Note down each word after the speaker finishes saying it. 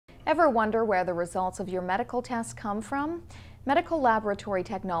Ever wonder where the results of your medical tests come from? Medical laboratory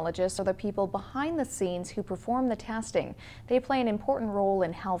technologists are the people behind the scenes who perform the testing. They play an important role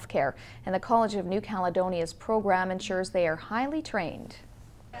in healthcare, and the College of New Caledonia's program ensures they are highly trained.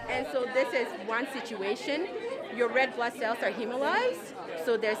 And so this is one situation. Your red blood cells are hemolyzed,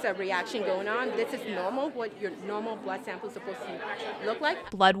 so there's a reaction going on. This is normal, what your normal blood sample is supposed to look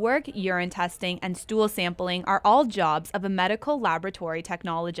like. Blood work, urine testing, and stool sampling are all jobs of a medical laboratory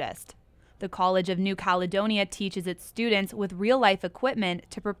technologist. The College of New Caledonia teaches its students with real-life equipment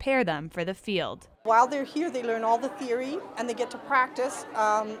to prepare them for the field. While they're here, they learn all the theory and they get to practice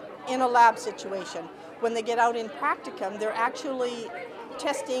in a lab situation. When they get out in practicum, they're actually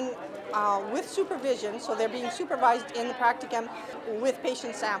testing with supervision, so they're being supervised in the practicum with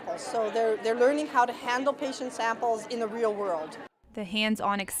patient samples. So they're learning how to handle patient samples in the real world. The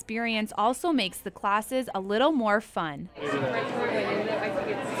hands-on experience also makes the classes a little more fun. So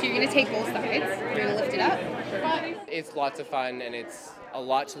you're going to take both sides, you're going to lift it up. It's lots of fun and it's a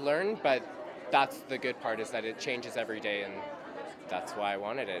lot to learn, but that's the good part, is that it changes every day, and that's why I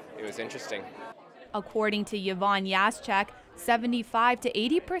wanted it. It was interesting. According to Yvonne Yaschek, 75 to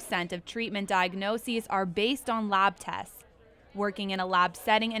 80% of treatment diagnoses are based on lab tests. Working in a lab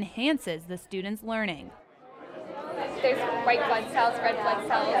setting enhances the students' learning. There's white blood cells, red blood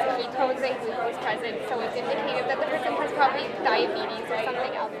cells, ketones and glucose present, so it's indicative that the person has probably diabetes or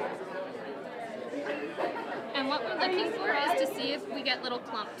something else. And what we're looking for is to see if we get little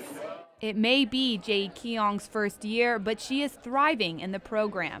clumps. It may be Jay Keong's first year, but she is thriving in the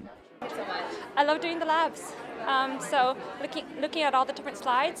program. I love doing the labs. So looking at all the different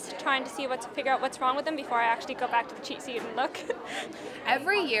slides, trying to figure out what's wrong with them before I actually go back to the cheat sheet and look.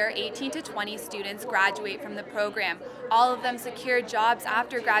 Every year, 18 to 20 students graduate from the program. All of them secure jobs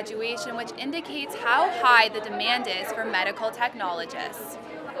after graduation, which indicates how high the demand is for medical technologists.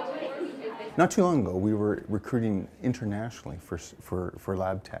 Not too long ago, we were recruiting internationally for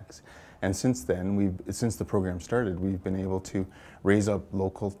lab techs. And since then, since the program started, we've been able to raise up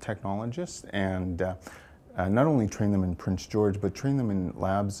local technologists and not only train them in Prince George, but train them in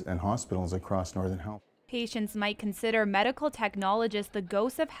labs and hospitals across Northern Health. Patients might consider medical technologists the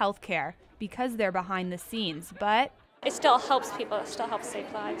ghosts of healthcare because they're behind the scenes, but it still helps people, it still helps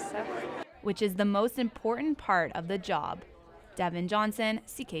save lives. So. Which is the most important part of the job. Devin Johnson,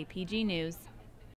 CKPG News.